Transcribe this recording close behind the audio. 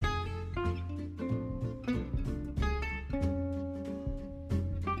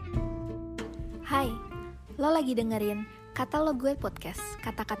Lo lagi dengerin Kata Lo Gue Podcast,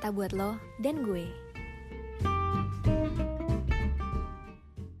 kata-kata buat lo dan gue.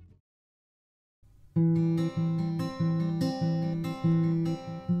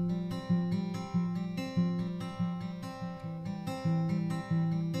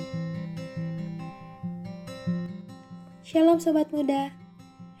 Shalom Sobat Muda.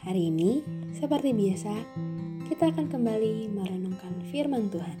 Hari ini, seperti biasa, kita akan kembali merenungkan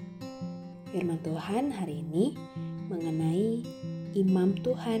firman Tuhan. Firman Tuhan hari ini mengenai imam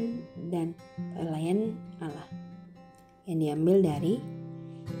Tuhan dan pelayan Allah, yang diambil dari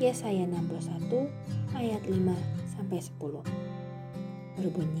Yesaya 61 ayat 5-10.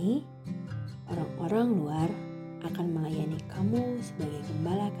 Berbunyi, orang-orang luar akan melayani kamu sebagai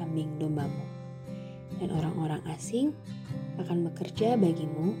gembala kambing dombamu, dan orang-orang asing akan bekerja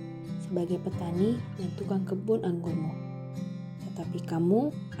bagimu sebagai petani dan tukang kebun anggurmu. Tetapi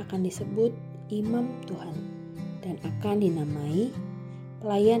kamu akan disebut imam Tuhan dan akan dinamai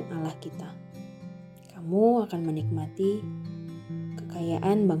pelayan Allah kita. Kamu akan menikmati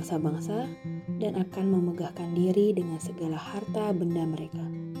kekayaan bangsa-bangsa dan akan memegahkan diri dengan segala harta benda mereka.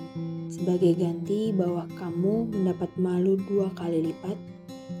 Sebagai ganti bahwa kamu mendapat malu 2 kali lipat,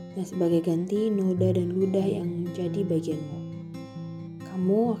 dan sebagai ganti noda dan ludah yang menjadi bagianmu.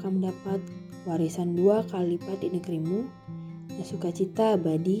 Kamu akan mendapat warisan 2 kali lipat di negerimu, dan sukacita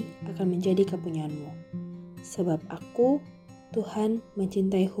abadi akan menjadi kepunyaanmu. Sebab aku, Tuhan,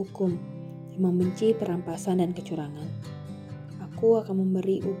 mencintai hukum dan membenci perampasan dan kecurangan. Aku akan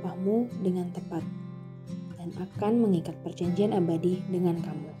memberi upahmu dengan tepat dan akan mengikat perjanjian abadi dengan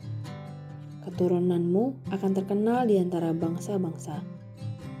kamu. Keturunanmu akan terkenal di antara bangsa-bangsa,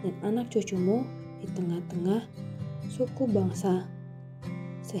 dan anak cucumu di tengah-tengah suku bangsa,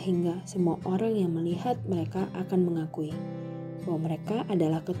 sehingga semua orang yang melihat mereka akan mengakui bahwa mereka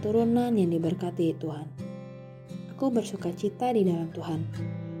adalah keturunan yang diberkati Tuhan. Aku bersukacita di dalam Tuhan,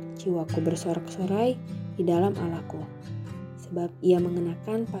 jiwaku bersorak-sorai di dalam Allahku, sebab Ia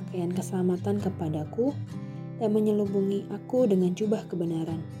mengenakan pakaian keselamatan kepadaku dan menyelubungi aku dengan jubah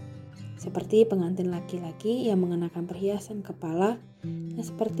kebenaran, seperti pengantin laki-laki yang mengenakan perhiasan kepala dan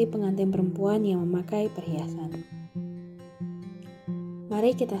seperti pengantin perempuan yang memakai perhiasan.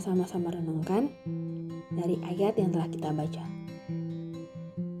 Mari kita sama-sama renungkan dari ayat yang telah kita baca.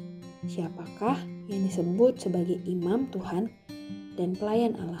 Siapakah yang disebut sebagai imam Tuhan dan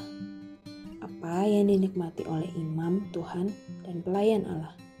pelayan Allah? Apa yang dinikmati oleh imam Tuhan dan pelayan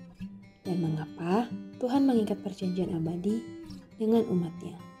Allah? Dan mengapa Tuhan mengikat perjanjian abadi dengan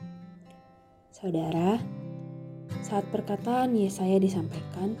umatnya? Saudara, saat perkataan Yesaya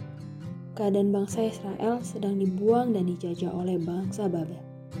disampaikan, keadaan bangsa Israel sedang dibuang dan dijajah oleh bangsa Babel.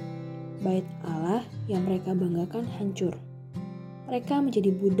 Bait Allah yang mereka banggakan hancur. Mereka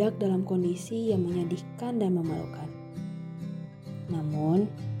menjadi budak dalam kondisi yang menyedihkan dan memalukan.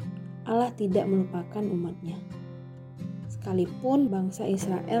 Namun, Allah tidak melupakan umatnya. Sekalipun bangsa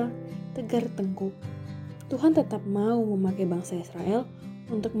Israel tegar tengkuk, Tuhan tetap mau memakai bangsa Israel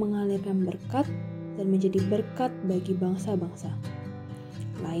untuk mengalirkan berkat dan menjadi berkat bagi bangsa-bangsa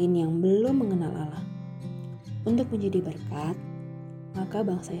lain yang belum mengenal Allah. Untuk menjadi berkat, maka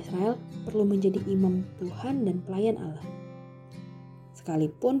bangsa Israel perlu menjadi imam Tuhan dan pelayan Allah.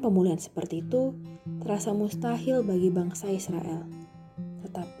 Sekalipun pemulihan seperti itu terasa mustahil bagi bangsa Israel,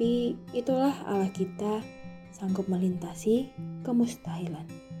 tetapi itulah Allah kita sanggup melintasi kemustahilan.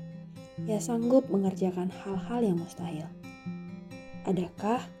 Ia sanggup mengerjakan hal-hal yang mustahil.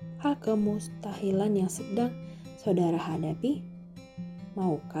 Adakah hal kemustahilan yang sedang saudara hadapi?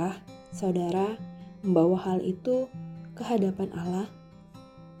 Maukah saudara membawa hal itu ke hadapan Allah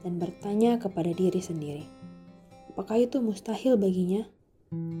dan bertanya kepada diri sendiri, apakah itu mustahil baginya?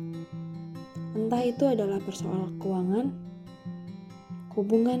 Entah itu adalah persoalan keuangan,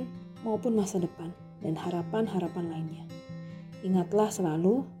 hubungan, maupun masa depan dan harapan-harapan lainnya. Ingatlah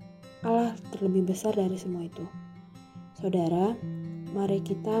selalu, Allah terlebih besar dari semua itu. Saudara, mari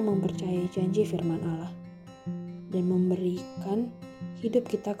kita mempercayai janji firman Allah dan memberikan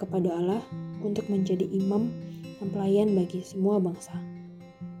hidup kita kepada Allah untuk menjadi imam dan pelayan bagi semua bangsa,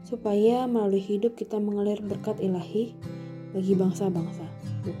 supaya melalui hidup kita mengalir berkat ilahi bagi bangsa-bangsa,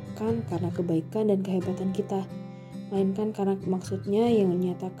 bukan karena kebaikan dan kehebatan kita, melainkan karena maksudnya yang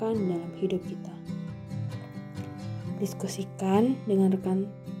dinyatakan dalam hidup kita. Diskusikan dengan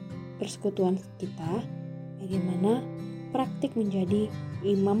rekan persekutuan kita bagaimana praktik menjadi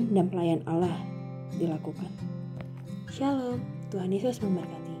imam dan pelayan Allah dilakukan. Shalom, Tuhan Yesus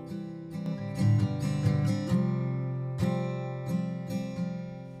memberkati.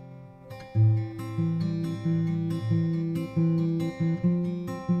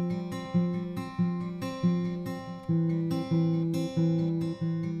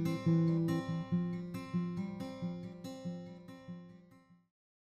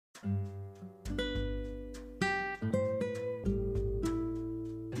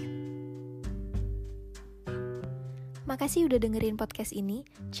 Makasih udah dengerin podcast ini.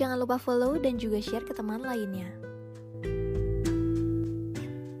 Jangan lupa follow dan juga share ke teman lainnya.